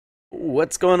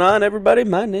What's going on, everybody?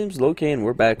 My name's Loki, and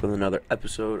we're back with another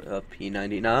episode of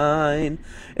P99.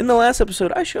 In the last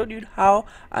episode, I showed you how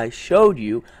I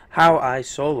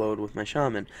soloed with my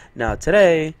shaman. Now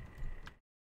today,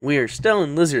 we are still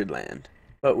in Lizard Land,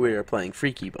 but we are playing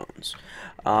Freaky Bones.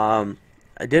 I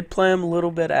did play him a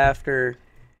little bit after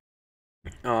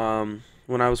when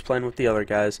I was playing with the other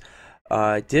guys.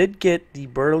 I did get the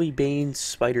Burly Bane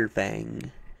Spider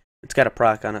Fang. It's got a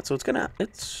proc on it, so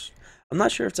I'm not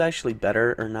sure if it's actually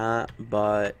better or not,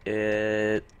 but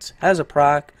it has a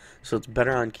proc, so it's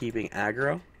better on keeping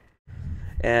aggro.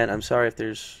 And I'm sorry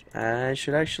if I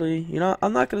should actually,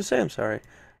 I'm not gonna say I'm sorry.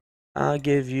 I'll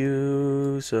give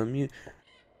you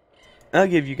I'll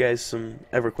give you guys some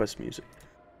EverQuest music.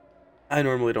 I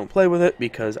normally don't play with it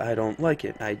because I don't like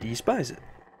it. I despise it.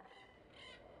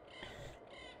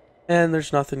 And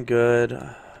there's nothing good.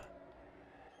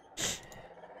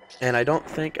 And I don't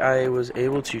think I was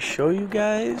able to show you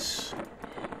guys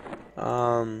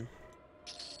any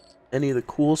of the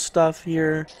cool stuff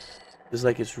here.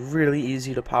 It's really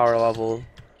easy to power level.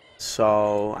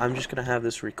 So I'm just going to have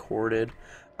this recorded.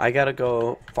 I got to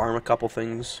go farm a couple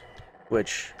things,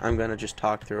 which I'm going to just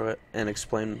talk through it and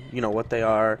explain, what they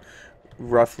are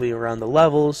roughly around the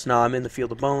levels. Now I'm in the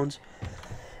Field of Bones.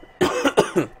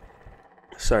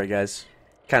 Sorry guys.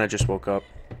 Kind of just woke up.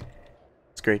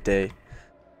 It's a great day.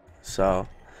 So,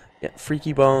 yeah,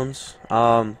 Freaky Bones.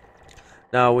 Now,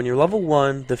 when you're level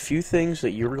 1, the few things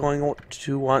that you're going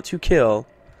to want to kill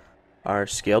are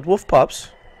scaled wolf pups.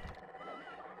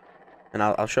 And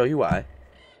I'll show you why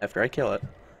after I kill it.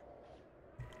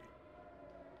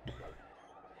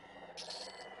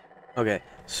 Okay,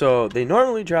 so they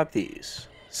normally drop these.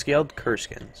 Scaled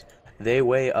Curskins. They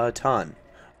weigh a ton,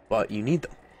 but you need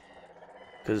them.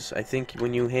 Because I think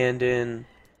when you hand in...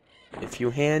 If you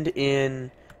hand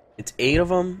in... It's 8 of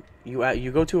them.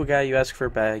 You go to a guy, you ask for a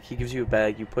bag. He gives you a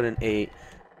bag. You put in 8.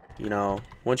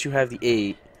 Once you have the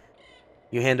 8,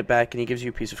 you hand it back, and he gives you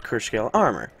a piece of curse scale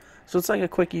armor. So it's like a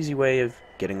quick, easy way of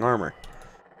getting armor.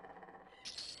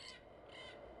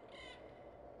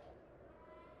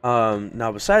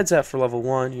 Now besides that, for level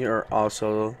 1, you're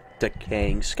also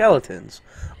decaying skeletons,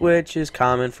 which is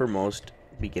common for most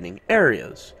beginning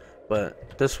areas.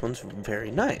 But this one's very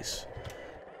nice.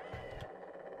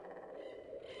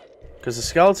 Because the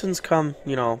skeletons come,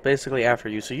 basically after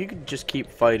you, so you can just keep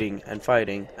fighting and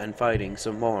fighting and fighting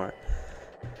some more.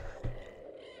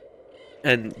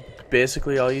 And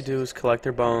basically all you do is collect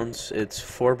their bones. It's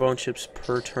 4 bone chips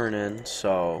per turn in,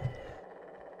 so...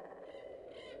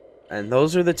 And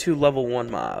those are the 2 level 1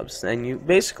 mobs. And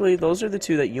those are the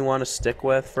 2 that you want to stick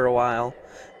with for a while,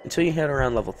 until you hit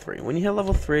around level 3. When you hit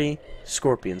level 3,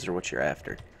 scorpions are what you're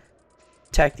after.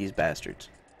 Attack these bastards.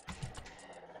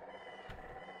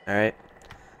 Alright,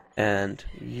 and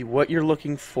what you're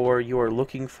looking for, you are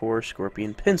looking for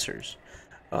scorpion pincers.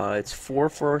 It's 4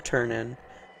 for a turn-in.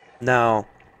 Now,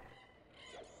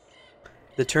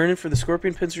 the turn-in for the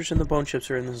scorpion pincers and the bone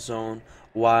chips are in the zone,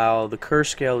 while the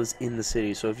curse scale is in the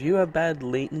city. So if you have bad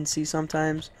latency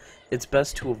sometimes, it's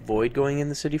best to avoid going in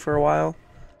the city for a while,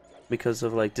 because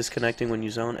of disconnecting when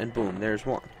you zone, and boom, there's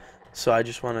one. So I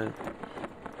just want to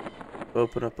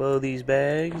open up all these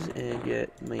bags and get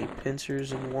my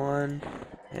pincers in one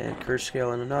and curse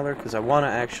scale in another, because I want to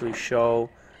actually show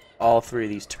all 3 of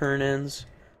these turn-ins.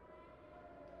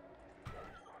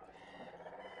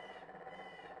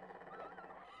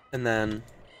 And then,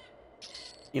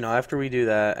 after we do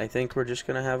that, I think we're just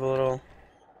going to have a little...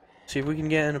 See if we can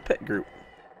get in a pit group.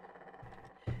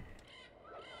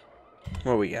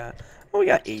 What we got? Well, we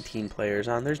got 18 players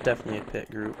on. There's definitely a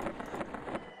pit group.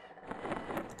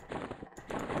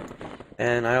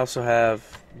 And I also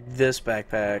have this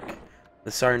backpack,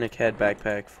 the Sarnik Head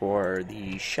backpack for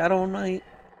the Shadow Knight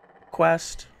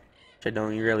quest, which I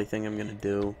don't really think I'm going to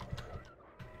do.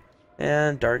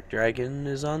 And Dark Dragon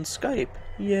is on Skype.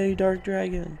 Yay, Dark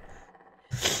Dragon.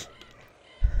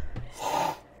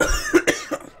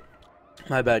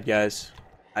 My bad, guys.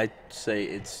 I'd say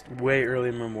it's way early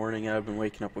in the morning and I've been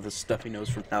waking up with a stuffy nose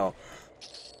from hell.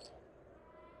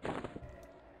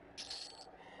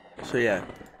 So yeah.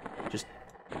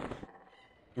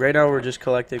 Right now we're just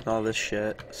collecting all this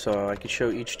shit, so I can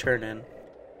show each turn in.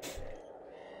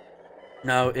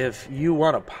 Now, if you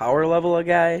want to power level a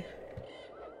guy,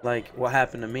 like what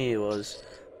happened to me was,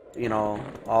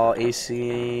 all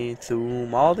AC,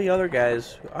 Thoom, all the other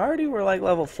guys already were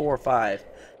level 4 or 5.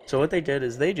 So what they did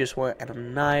is they just went and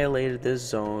annihilated this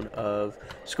zone of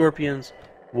scorpions,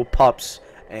 pups,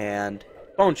 and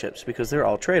bone chips, because they're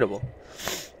all tradable.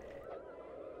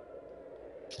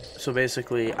 So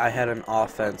basically, I had an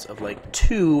offense of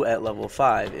 2 at level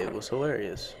 5. It was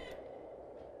hilarious.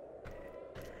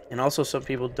 And also, some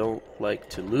people don't like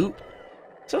to loot.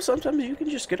 So sometimes you can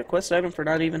just get a quest item for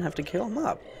not even have to kill a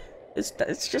mob.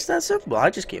 It's just that simple. I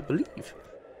just can't believe.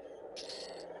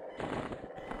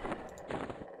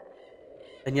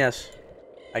 And yes,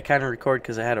 I kind of record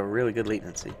because I had a really good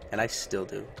latency. And I still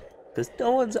do. Because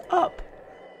no one's up.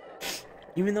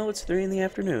 Even though it's 3 in the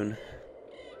afternoon.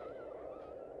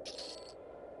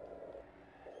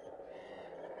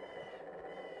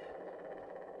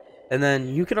 And then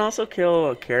you can also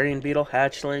kill carrion beetle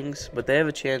hatchlings, but they have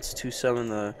a chance to summon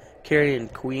the carrion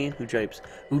queen who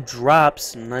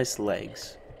drops nice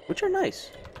legs, which are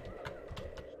nice.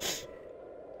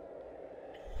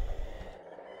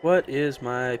 What is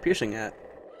my piercing at?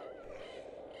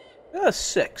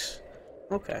 6.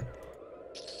 Okay.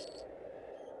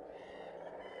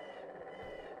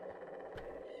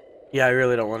 Yeah, I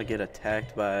really don't want to get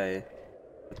attacked by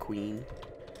the queen.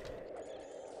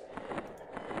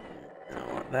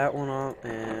 That one up,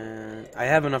 and I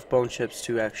have enough bone chips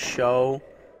to show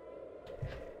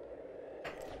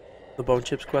the bone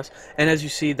chips quest. And as you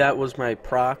see, that was my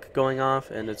proc going off,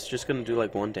 and it's just gonna do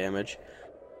like 1 damage.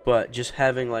 But just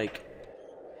having like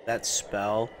that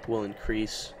spell will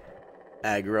increase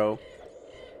aggro.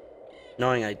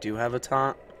 Knowing I do have a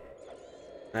taunt,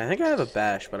 and I think I have a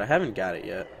bash, but I haven't got it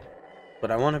yet.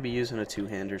 But I want to be using a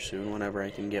 2-hander soon, whenever I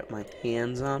can get my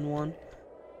hands on one.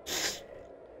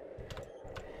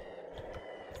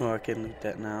 Oh, I can leave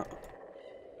that now.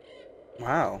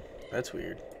 Wow, that's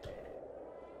weird.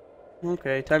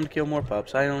 Okay, time to kill more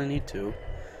pups. I only need 2.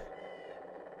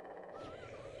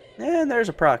 And there's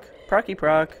a proc. Procky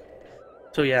proc.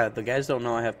 So yeah, the guys don't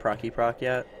know I have procky proc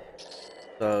yet.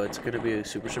 So it's gonna be a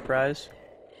super surprise.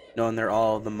 Knowing they're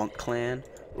all the monk clan.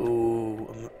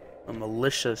 Ooh, a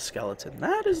militia skeleton.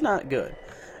 That is not good.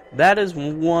 That is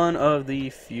one of the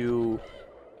few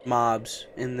mobs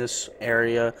in this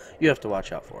area you have to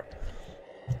watch out for.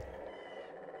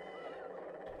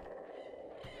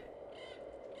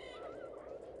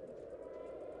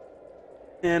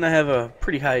 And I have a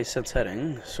pretty high sense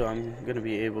heading, so I'm going to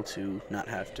be able to not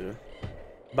have to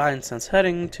bind sense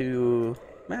heading to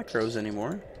macros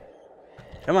anymore.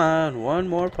 Come on, 1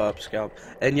 more pup scalp.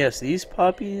 And yes, these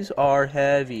puppies are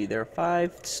heavy. They're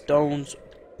 5 stones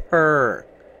per.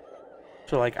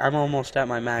 So like I'm almost at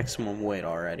my maximum weight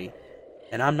already.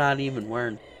 And I'm not even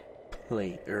wearing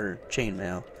plate or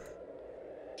chainmail.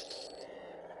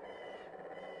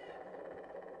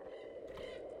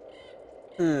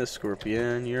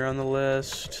 Scorpion, you're on the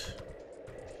list.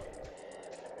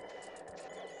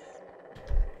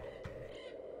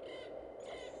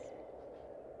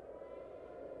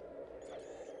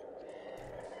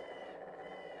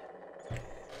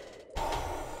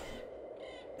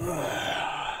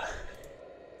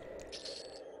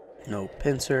 No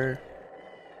pincer.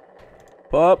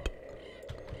 Pup.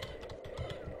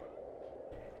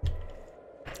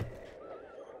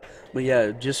 But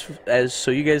yeah, just as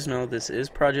so you guys know, this is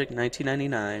Project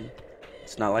 1999.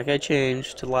 It's not like I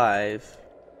changed to live,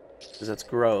 because that's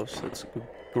gross. That's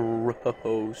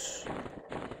gross.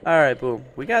 Alright, boom.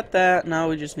 We got that. Now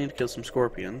we just need to kill some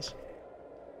scorpions.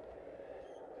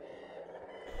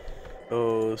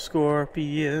 Oh,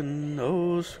 scorpion.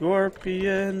 Oh,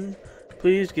 scorpion.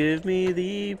 Please give me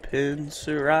the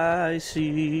pincer I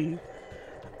see.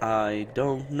 I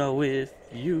don't know if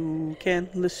you can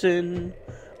listen,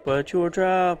 but your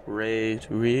drop rate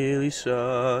really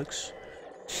sucks.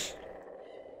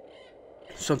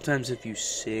 Sometimes if you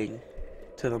sing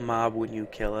to the mob when you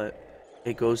kill it,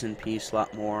 it goes in peace a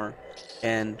lot more,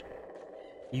 and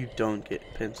you don't get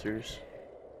pincers.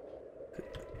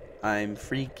 I'm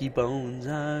Freaky Bones,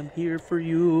 I'm here for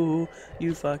you,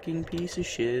 you fucking piece of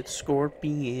shit,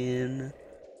 scorpion.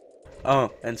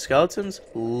 Oh, and skeletons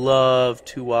love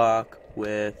to walk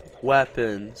with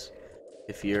weapons.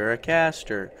 If you're a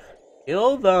caster,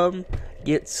 kill them,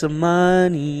 get some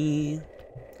money.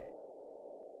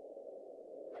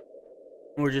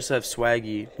 Or just have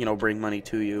Swaggy, you know, bring money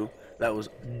to you. That was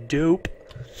dope.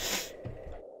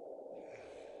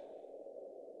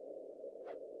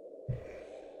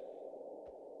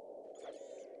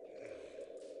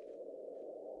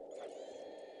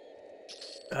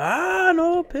 Ah,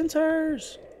 no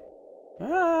pincers.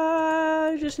 Ah,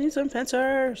 I just need some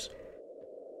pincers.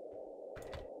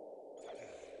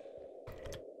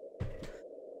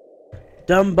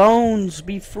 Dumb bones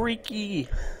be freaky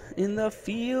in the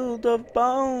field of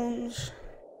bones.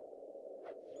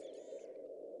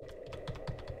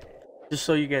 Just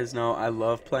so you guys know, I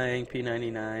love playing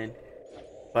P99,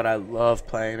 but I love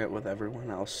playing it with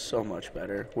everyone else so much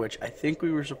better, which I think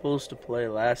we were supposed to play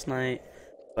last night,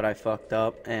 but I fucked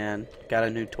up and got a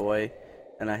new toy,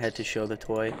 and I had to show the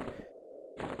toy.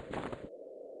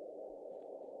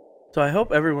 So I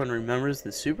hope everyone remembers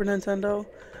the Super Nintendo.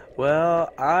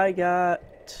 Well, I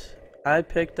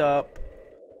picked up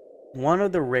one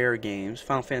of the rare games,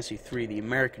 Final Fantasy III, the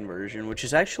American version, which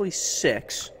is actually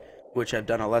 6, which I've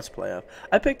done a Let's Play of.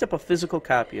 I picked up a physical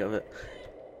copy of it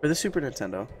for the Super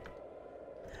Nintendo.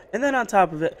 And then on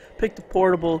top of it, picked a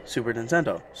portable Super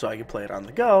Nintendo, so I could play it on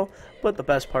the go. But the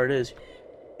best part is,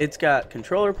 it's got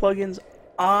controller plugins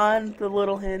on the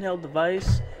little handheld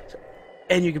device,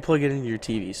 and you can plug it into your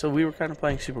TV. So we were kind of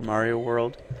playing Super Mario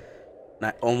World, and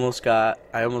I almost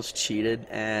cheated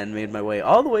and made my way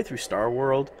all the way through Star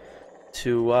World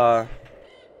to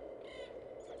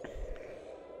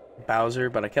Bowser,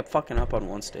 but I kept fucking up on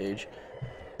one stage.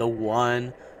 The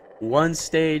one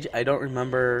stage I don't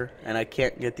remember, and I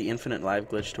can't get the infinite live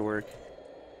glitch to work.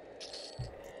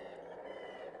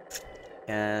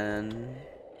 And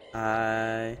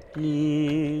I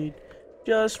need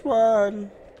just one.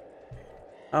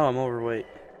 Oh, I'm overweight.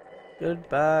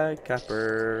 Goodbye,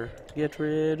 Copper. Get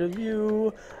rid of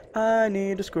you. I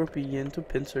need a scorpion to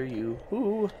pincer you.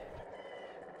 Ooh.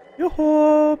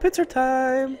 Yo-ho! Pincer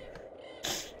time!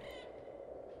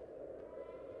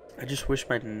 I just wish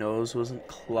my nose wasn't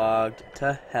clogged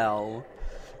to hell.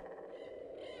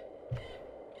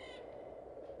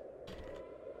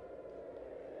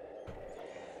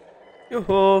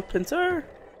 Yo-ho! Pincer!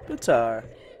 Pincer!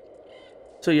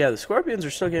 So yeah, the scorpions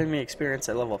are still giving me experience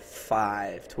at level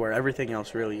 5, to where everything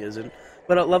else really isn't.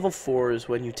 But at level 4 is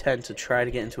when you tend to try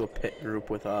to get into a pit group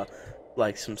with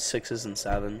like some 6s and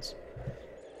 7s.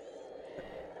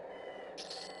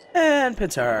 And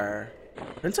pincer!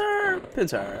 Pincer!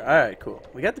 Pincer! Alright, cool.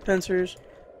 We got the pincers.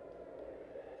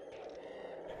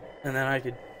 And then I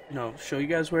could, show you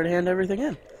guys where to hand everything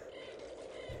in.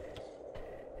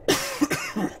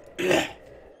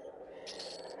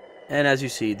 And as you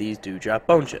see, these do drop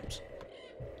bone chips.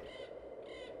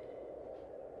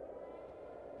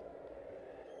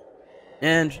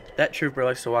 And that trooper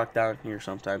likes to walk down here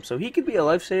sometimes, so he could be a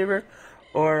lifesaver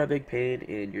or a big pain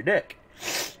in your dick.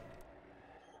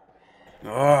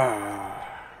 Alright.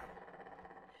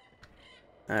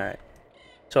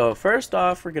 So first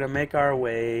off, we're going to make our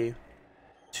way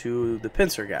to the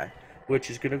pincer guy,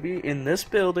 which is going to be in this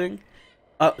building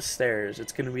upstairs.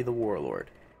 It's going to be the warlord.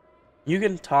 You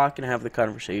can talk and have the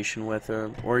conversation with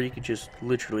him, or you could just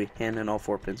literally hand in all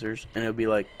 4 pincers, and it'll be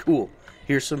like, cool,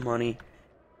 here's some money,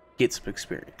 get some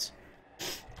experience.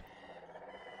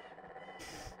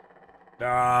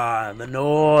 Ah, the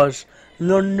nose.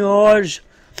 The nose.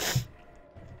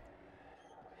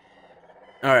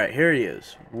 Alright, here he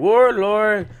is.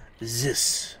 Warlord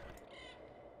Ziss.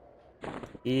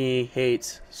 He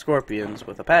hates scorpions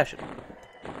with a passion.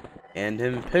 Hand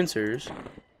him pincers,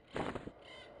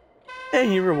 and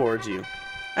he rewards you.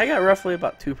 I got roughly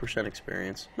about 2%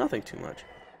 experience. Nothing too much.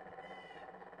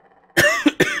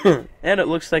 And it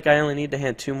looks like I only need to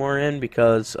hand 2 more in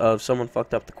because of someone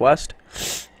fucked up the quest.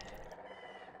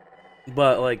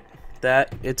 But, like,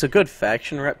 that, it's a good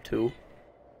faction rep, too.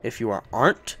 If you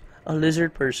aren't a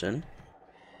lizard person.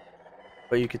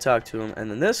 But you could talk to him.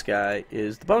 And then this guy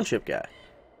is the bone chip guy.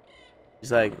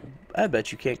 He's like, I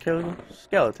bet you can't kill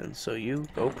skeletons, so you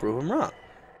go prove him wrong.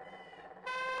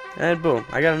 And boom,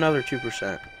 I got another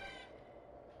 2%.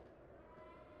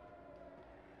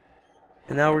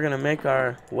 And now we're going to make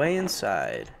our way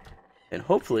inside. And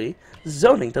hopefully,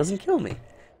 zoning doesn't kill me.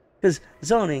 Because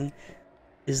zoning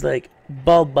is like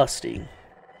ball busting.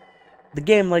 The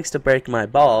game likes to break my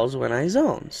balls when I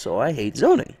zone, so I hate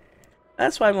zoning.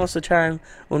 That's why most of the time,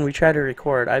 when we try to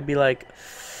record, I'd be like,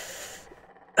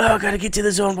 oh, gotta get to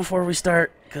the zone before we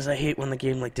start. Because I hate when the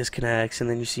game like disconnects, and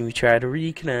then you see me try to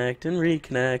reconnect, and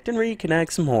reconnect, and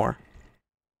reconnect some more.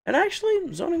 And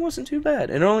actually, zoning wasn't too bad.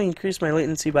 It only increased my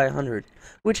latency by 100,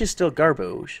 which is still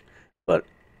garbage. But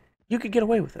you could get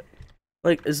away with it.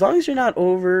 Like, as long as you're not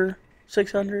over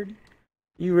 600,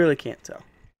 you really can't tell.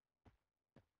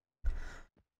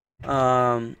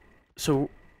 So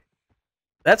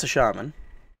that's a shaman.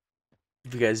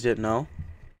 If you guys didn't know.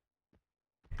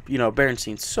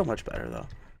 Berenstein's so much better though.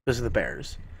 Because of the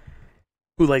bears.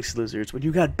 Who likes lizards when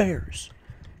you got bears?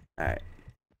 Alright.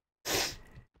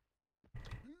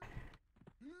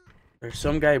 There's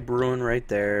some guy brewing right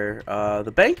there.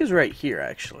 The bank is right here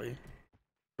actually.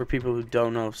 For people who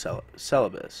don't know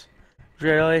Celibus.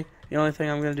 Really? The only thing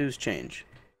I'm gonna do is change.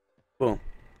 Boom.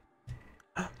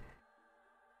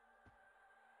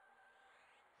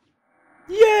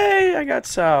 Yay! I got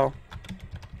Sal.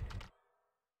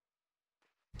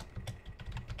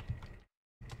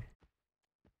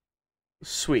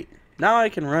 Sweet. Now I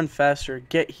can run faster,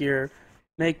 get here,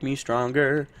 make me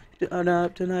stronger. Done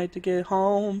up tonight to get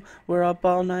home. We're up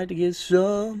all night to get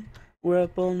some. We're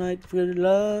up all night for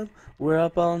love. We're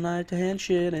up all night to hand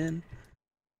shit in.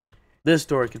 This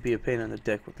door could be a pain in the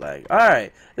dick with lag.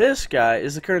 Alright, this guy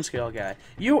is the current scale guy.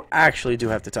 You actually do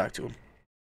have to talk to him.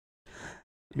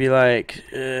 Be like,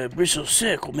 Bristle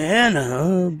Sickle,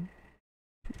 man.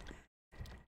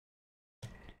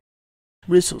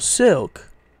 Bristle Silk.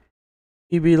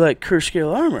 He'd be like, Cur Scale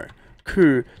Armor.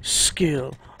 Cur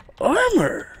Scale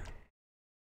Armor.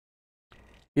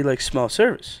 Be like, small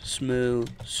service. Small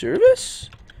service?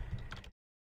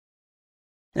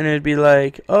 And it'd be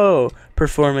like, oh,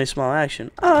 perform a small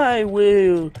action. I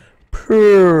will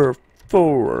perform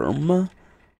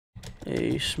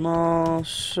a small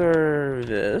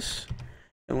service.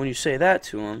 And when you say that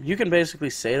to him, you can basically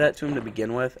say that to him to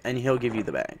begin with, and he'll give you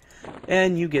the bag.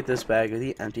 And you get this bag of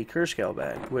the empty Curse Scale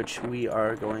bag, which we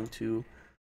are going to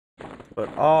put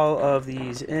all of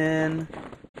these in.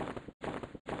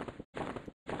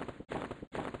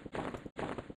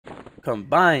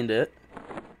 Combined it.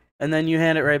 And then you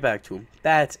hand it right back to him.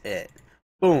 That's it.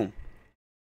 Boom.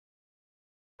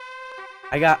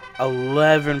 I got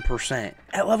 11%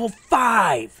 at level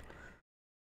 5.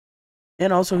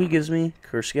 And also he gives me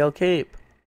Curse Scale Cape.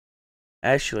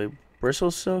 Actually, Bristle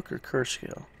Silk or Curse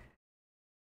Scale?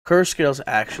 Curse Scale's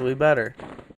actually better.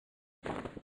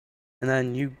 And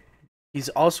then he's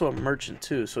also a merchant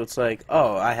too. So it's like,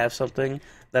 oh, I have something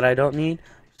that I don't need.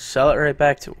 Sell it right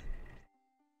back to him.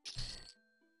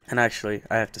 And actually,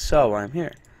 I have to sell while I'm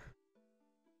here.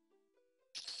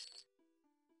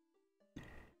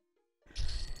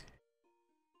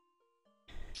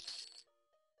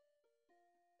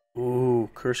 Ooh,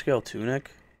 Curse Scale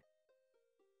Tunic.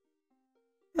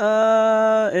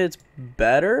 It's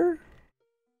better?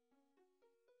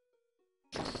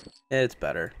 It's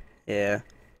better. Yeah.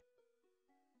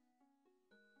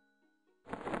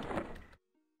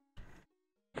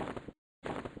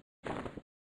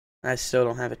 I still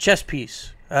don't have a chest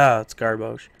piece. Ah, it's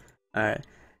garbage. Alright.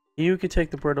 You can take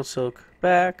the Brittle Silk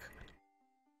back.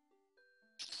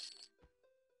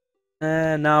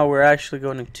 And now we're actually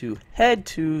going to head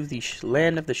to the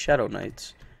land of the Shadow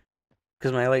Knights.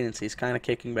 Because my latency is kind of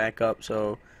kicking back up.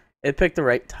 So it picked the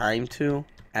right time to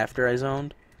after I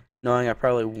zoned. Knowing I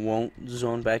probably won't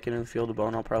zone back into the Field of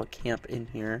Bone. I'll probably camp in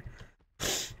here.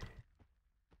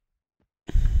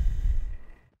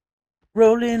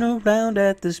 Rolling around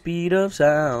at the speed of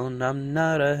sound. I'm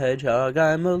not a hedgehog,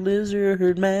 I'm a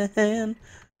lizard man.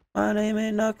 My name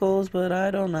ain't Knuckles, but I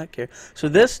do not care. So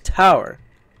this tower,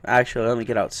 actually, let me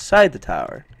get outside the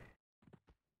tower.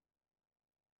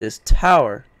 This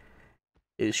tower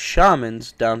is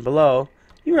shamans down below.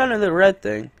 You run into the red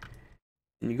thing,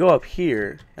 and you go up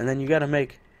here, and then you gotta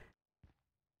make...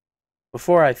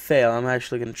 Before I fail, I'm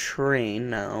actually gonna train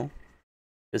now,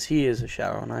 because he is a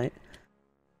Shadow Knight.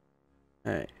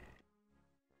 Alright.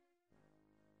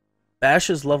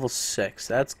 Bash is level 6.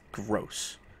 That's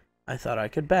gross. I thought I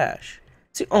could bash.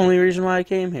 It's the only reason why I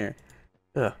came here.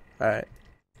 Ugh. Alright.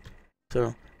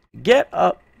 So, get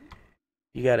up.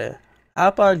 You gotta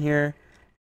hop on here.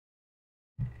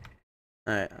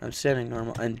 Alright, I'm standing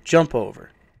normal. And jump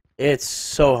over. It's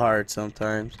so hard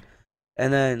sometimes.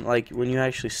 And then, like, when you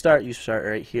actually start, you start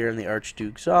right here in the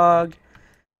Archduke Zog.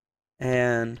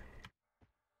 And...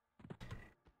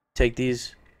 take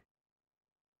these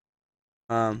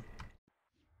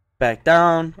back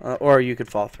down, or you could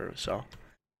fall through. So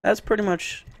that's pretty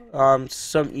much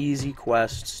some easy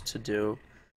quests to do.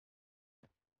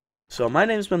 So my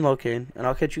name's been Locaine, and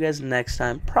I'll catch you guys next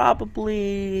time.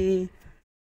 Probably,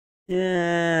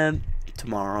 yeah,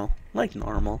 tomorrow, like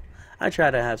normal. I try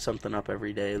to have something up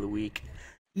every day of the week.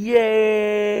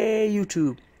 Yay,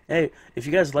 YouTube! Hey, if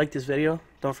you guys like this video,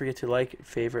 don't forget to like,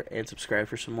 favorite, and subscribe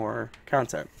for some more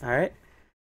content. Alright?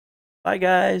 Bye,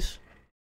 guys.